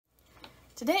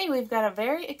Today we've got a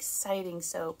very exciting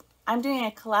soap. I'm doing a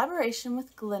collaboration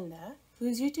with Glenda,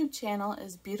 whose YouTube channel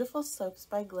is Beautiful Soaps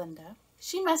by Glenda.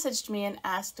 She messaged me and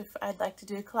asked if I'd like to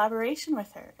do a collaboration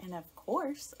with her, and of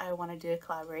course I want to do a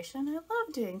collaboration. I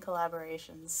love doing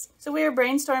collaborations. So we were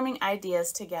brainstorming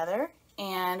ideas together,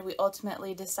 and we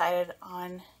ultimately decided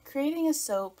on creating a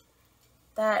soap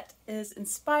that is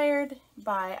inspired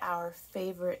by our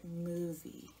favorite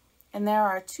movie. And there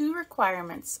are two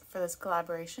requirements for this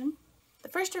collaboration. The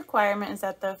first requirement is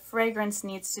that the fragrance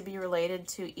needs to be related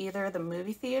to either the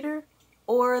movie theater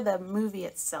or the movie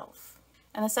itself.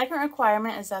 And the second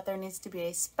requirement is that there needs to be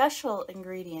a special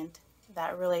ingredient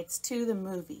that relates to the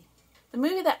movie. The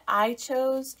movie that I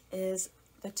chose is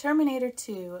the Terminator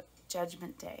 2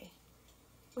 Judgment Day,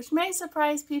 which may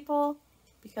surprise people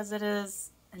because it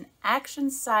is an action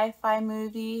sci-fi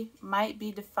movie, might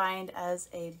be defined as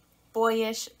a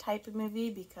boyish type of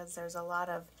movie because there's a lot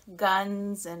of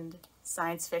guns and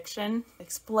science fiction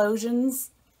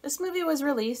explosions. This movie was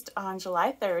released on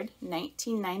July 3rd,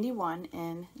 1991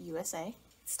 in USA. It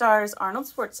stars Arnold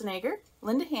Schwarzenegger,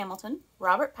 Linda Hamilton,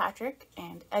 Robert Patrick,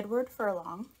 and Edward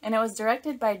Furlong, and it was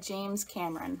directed by James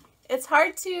Cameron. It's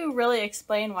hard to really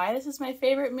explain why this is my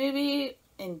favorite movie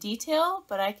in detail,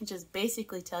 but I can just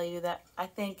basically tell you that I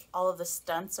think all of the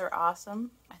stunts are awesome.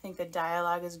 I think the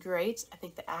dialogue is great. I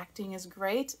think the acting is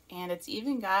great, and it's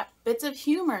even got bits of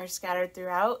humor scattered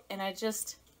throughout, and I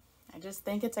just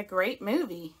think it's a great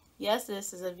movie. Yes,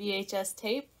 this is a VHS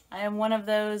tape. I am one of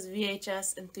those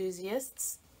VHS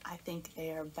enthusiasts. I think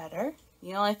they are better.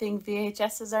 The only thing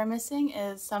VHSs are missing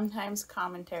is sometimes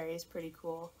commentary is pretty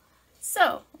cool.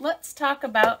 So let's talk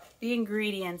about the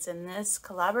ingredients in this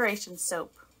collaboration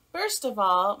soap. First of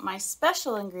all, my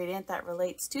special ingredient that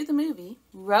relates to the movie,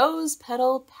 rose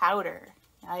petal powder.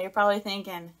 Now you're probably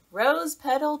thinking, rose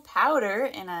petal powder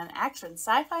in an action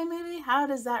sci-fi movie? How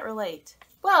does that relate?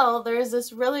 Well, there's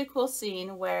this really cool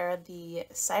scene where the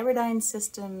Cyberdyne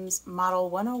Systems Model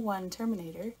 101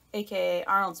 Terminator, aka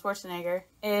Arnold Schwarzenegger,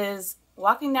 is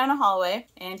walking down a hallway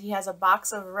and he has a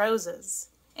box of roses.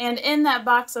 And in that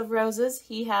box of roses,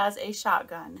 he has a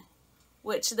shotgun,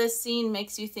 which this scene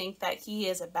makes you think that he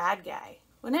is a bad guy,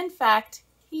 when in fact,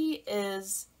 he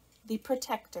is the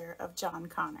protector of John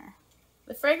Connor.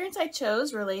 The fragrance I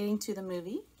chose relating to the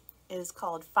movie is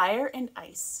called Fire and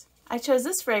Ice. I chose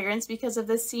this fragrance because of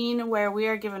the scene where we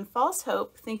are given false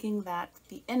hope, thinking that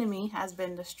the enemy has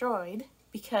been destroyed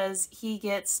because he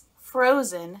gets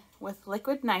frozen with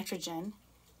liquid nitrogen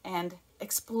and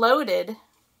exploded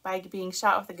by being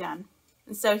shot with a gun.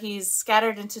 And so he's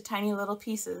scattered into tiny little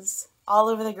pieces all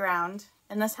over the ground.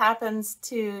 And this happens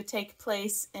to take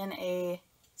place in a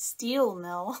steel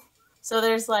mill. So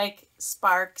there's like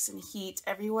sparks and heat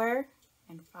everywhere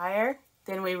and fire.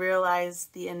 Then we realize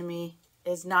the enemy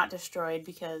is not destroyed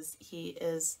because he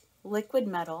is liquid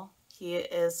metal. He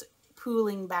is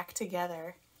pooling back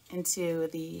together into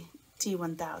the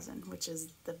T-1000, which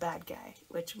is the bad guy,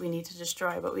 which we need to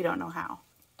destroy, but we don't know how.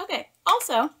 Okay,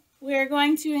 also, we're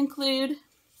going to include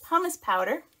pumice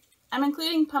powder. I'm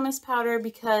including pumice powder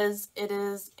because it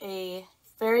is a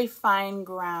very fine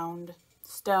ground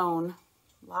stone.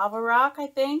 Lava rock, I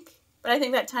think. But I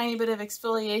think that tiny bit of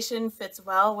exfoliation fits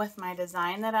well with my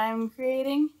design that I'm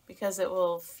creating because it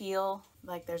will feel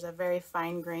like there's a very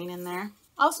fine grain in there.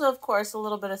 Also, of course, a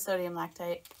little bit of sodium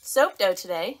lactate. Soap dough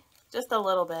today, just a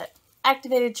little bit.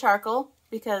 Activated charcoal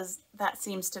because that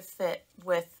seems to fit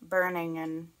with burning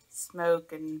and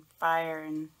smoke and fire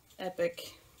and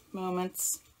epic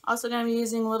moments. Also going to be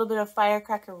using a little bit of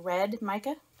Firecracker red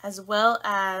mica, as well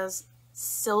as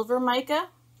silver mica,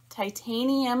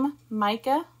 titanium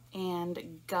mica,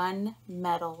 and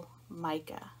gunmetal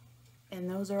mica. And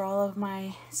those are all of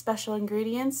my special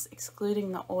ingredients,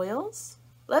 excluding the oils.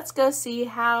 Let's go see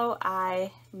how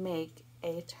I make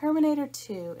a Terminator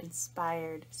 2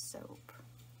 inspired soap.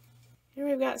 Here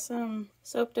we've got some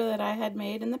soap dough that I had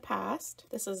made in the past.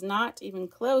 This is not even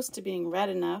close to being red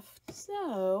enough.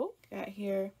 So, got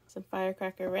here some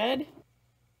Firecracker red.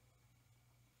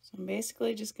 So I'm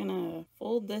basically just gonna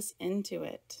fold this into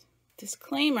it.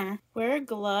 Disclaimer, wear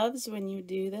gloves when you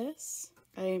do this.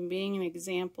 I am being an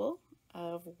example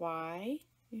of why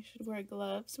you should wear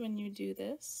gloves when you do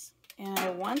this. And I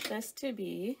want this to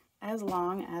be as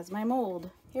long as my mold.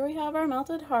 Here we have our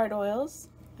melted hard oils.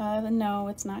 No,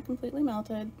 it's not completely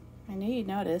melted. I knew you'd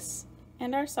notice.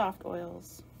 And our soft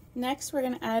oils. Next, we're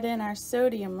going to add in our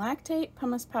sodium lactate,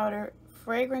 pumice powder,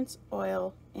 fragrance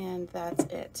oil, and that's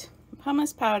it.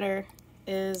 Pumice powder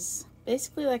is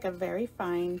basically like a very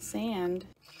fine sand.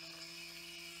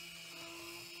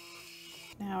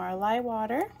 Now our lye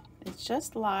water is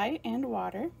just lye and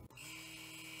water.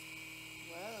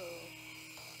 Whoa.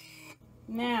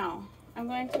 Now, I'm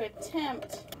going to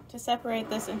attempt to separate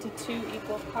this into 2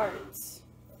 equal parts.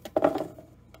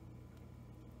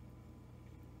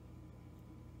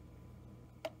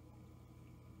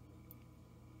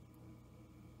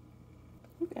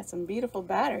 We've got some beautiful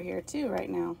batter here too right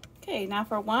now. Okay, now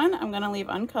for one, I'm gonna leave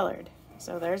uncolored.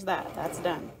 So there's that, that's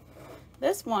done.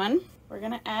 This one, we're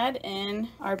gonna add in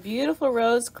our beautiful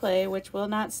rose clay, which will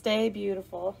not stay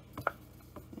beautiful.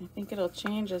 I think it'll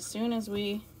change as soon as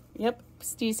we, yep,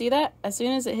 do you see that? As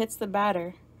soon as it hits the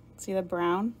batter, see the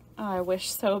brown? Oh, I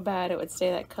wish so bad it would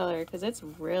stay that color because it's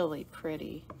really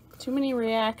pretty. Too many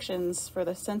reactions for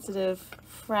the sensitive,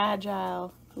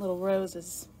 fragile little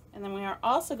roses. And then we are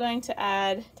also going to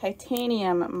add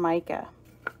titanium mica.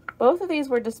 Both of these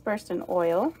were dispersed in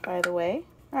oil, by the way.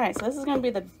 All right, so this is going to be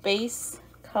the base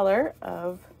color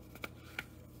of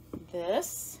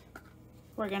this.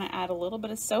 We're going to add a little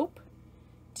bit of soap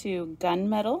to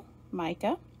gunmetal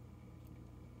mica,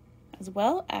 as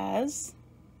well as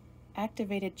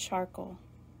activated charcoal.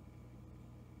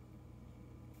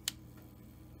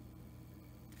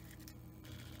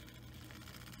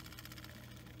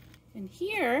 And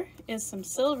here is some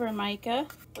silver mica,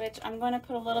 which I'm going to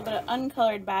put a little bit of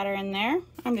uncolored batter in there.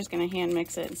 I'm just going to hand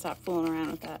mix it and stop fooling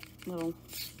around with that little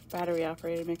battery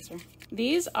operated mixer.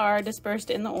 These are dispersed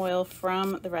in the oil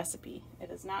from the recipe. It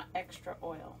is not extra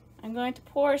oil. I'm going to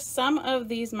pour some of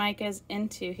these micas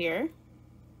into here.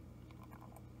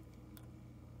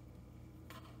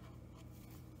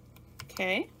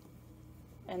 Okay.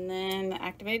 And then the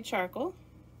activated charcoal.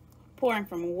 Pouring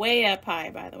from way up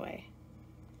high, by the way.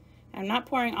 I'm not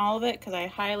pouring all of it because I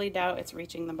highly doubt it's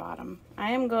reaching the bottom.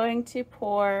 I am going to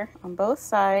pour on both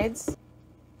sides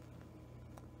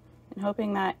and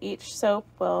hoping that each soap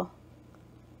will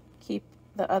keep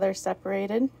the other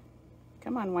separated.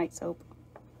 Come on, white soap.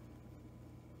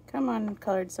 Come on,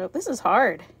 colored soap. This is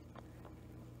hard.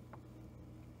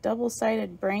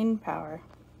 Double-sided brain power.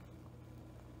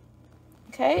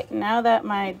 Okay, now that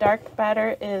my dark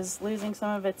batter is losing some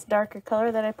of its darker color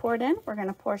that I poured in, we're going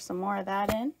to pour some more of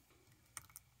that in.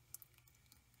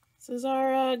 This is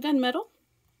our gunmetal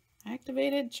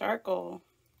activated charcoal.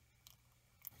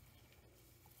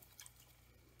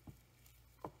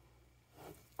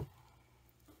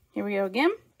 Here we go again,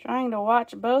 trying to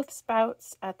watch both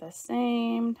spouts at the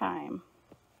same time.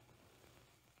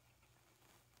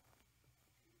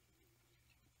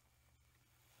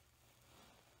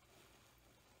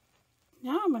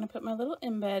 Now I'm going to put my little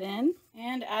embed in,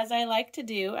 and as I like to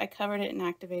do, I covered it in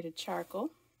activated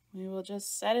charcoal. We will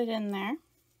just set it in there.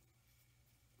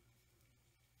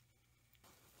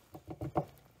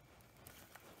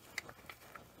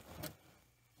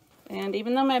 And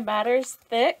even though my batter's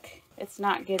thick, it's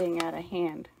not getting out of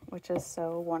hand, which is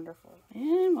so wonderful.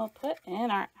 And we'll put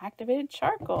in our activated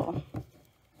charcoal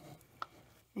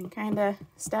and kind of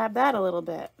stab that a little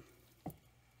bit.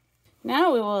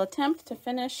 Now we will attempt to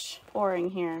finish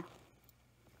pouring here.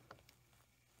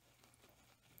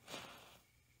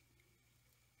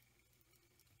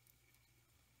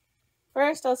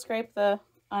 First, I'll scrape the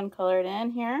uncolored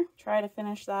in here, try to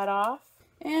finish that off.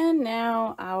 And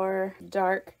now our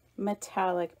dark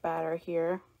metallic batter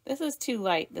here. This is too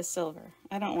light, the silver.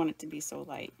 I don't want it to be so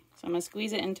light. So I'm going to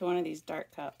squeeze it into one of these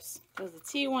dark cups. Because the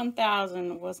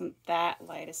T1000 wasn't that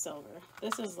light a silver.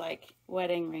 This is like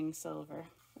wedding ring silver.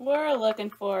 We're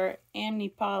looking for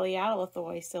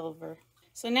amnipolyalloy silver.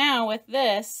 So now with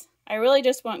this, I really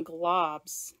just want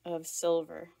globs of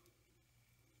silver.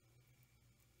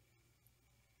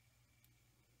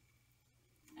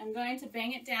 I'm going to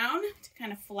bang it down to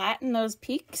kind of flatten those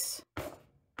peaks.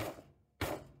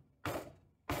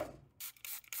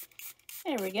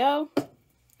 There we go.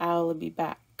 I'll be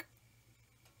back.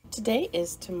 Today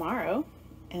is tomorrow,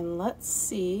 and let's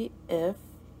see if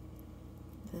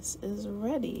this is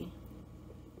ready.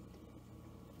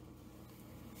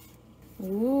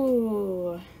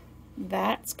 Ooh,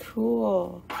 that's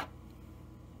cool.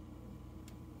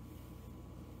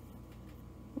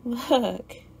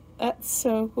 Look, that's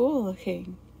so cool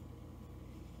looking.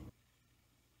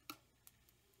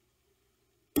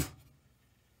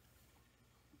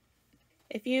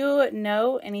 If you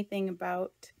know anything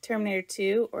about Terminator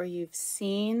 2 or you've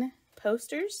seen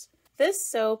posters, this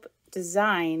soap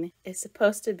design is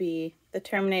supposed to be the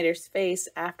Terminator's face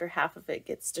after half of it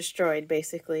gets destroyed,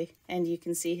 basically. And you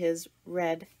can see his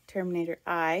red Terminator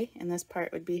eye, and this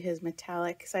part would be his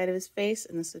metallic side of his face,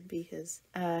 and this would be his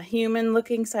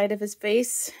human-looking side of his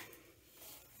face.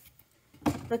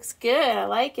 Looks good, I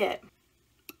like it.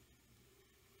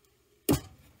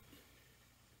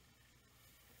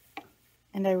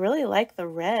 And I really like the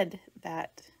red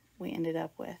that we ended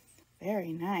up with.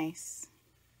 Very nice.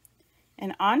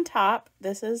 And on top,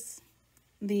 this is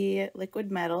the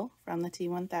liquid metal from the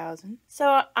T1000.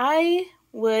 So I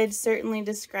would certainly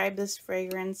describe this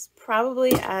fragrance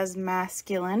probably as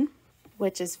masculine,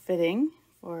 which is fitting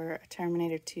for a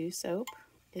Terminator 2 soap.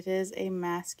 It is a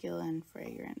masculine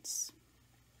fragrance.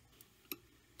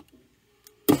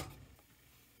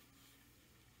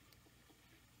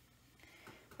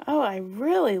 Oh, I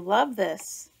really love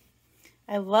this.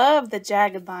 I love the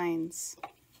jagged lines.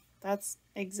 That's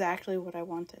exactly what I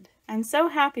wanted. I'm so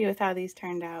happy with how these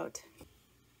turned out.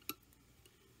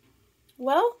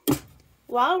 Well,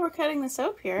 while we're cutting the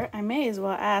soap here, I may as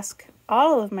well ask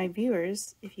all of my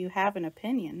viewers, if you have an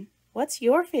opinion, what's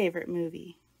your favorite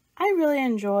movie? I really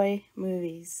enjoy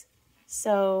movies,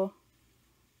 so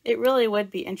it really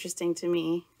would be interesting to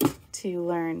me to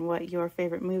learn what your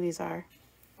favorite movies are,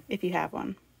 if you have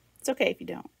one. It's okay if you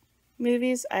don't.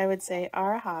 Movies, I would say,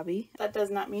 are a hobby. That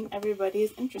does not mean everybody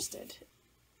is interested.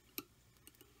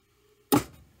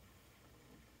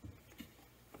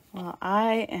 Well,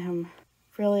 I am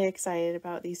really excited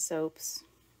about these soaps.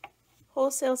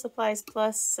 Wholesale Supplies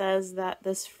Plus says that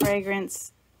this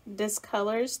fragrance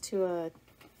discolors to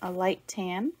a light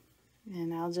tan,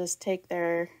 and I'll just take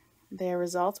their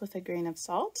results with a grain of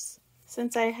salt,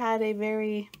 since I had a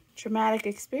very traumatic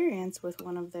experience with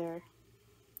one of their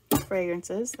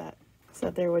fragrances that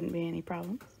said there wouldn't be any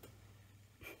problems.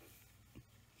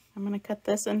 I'm going to cut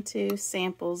this into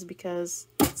samples because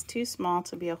it's too small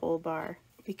to be a whole bar,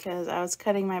 because I was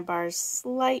cutting my bars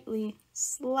slightly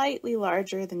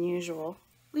larger than usual.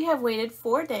 We have waited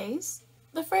 4 days.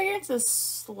 The fragrance is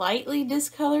slightly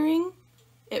discoloring.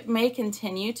 It may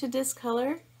continue to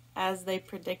discolor as they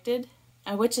predicted,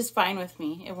 which is fine with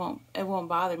me. It won't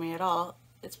bother me at all.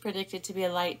 It's predicted to be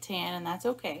a light tan, and that's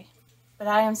okay. But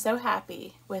I am so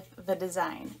happy with the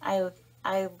design. I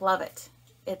love it.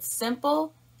 It's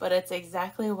simple, but it's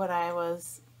exactly what I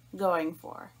was going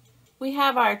for. We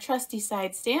have our trusty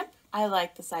side stamp. I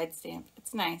like the side stamp.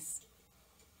 It's nice.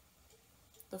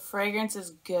 The fragrance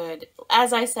is good.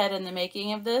 As I said in the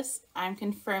making of this, I'm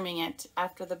confirming it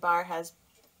after the bar has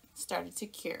started to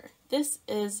cure. This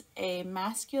is a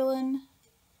masculine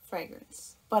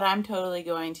fragrance, but I'm totally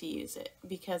going to use it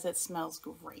because it smells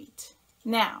great.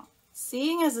 Now,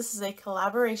 seeing as this is a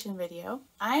collaboration video,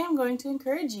 I am going to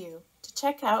encourage you to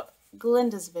check out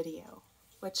Glenda's video,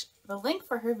 which the link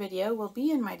for her video will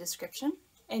be in my description,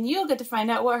 and you'll get to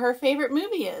find out what her favorite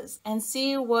movie is and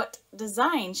see what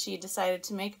design she decided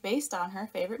to make based on her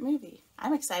favorite movie.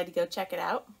 I'm excited to go check it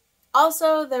out.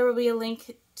 Also, there will be a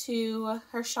link to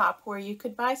her shop where you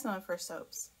could buy some of her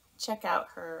soaps. Check out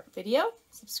her video,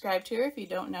 subscribe to her if you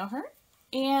don't know her,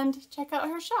 and check out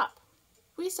her shop.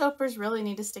 We soapers really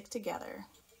need to stick together,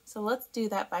 so let's do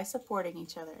that by supporting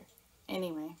each other.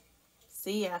 Anyway,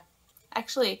 see ya.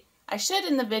 Actually, I should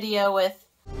end the video with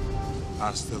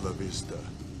Hasta la vista,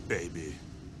 baby.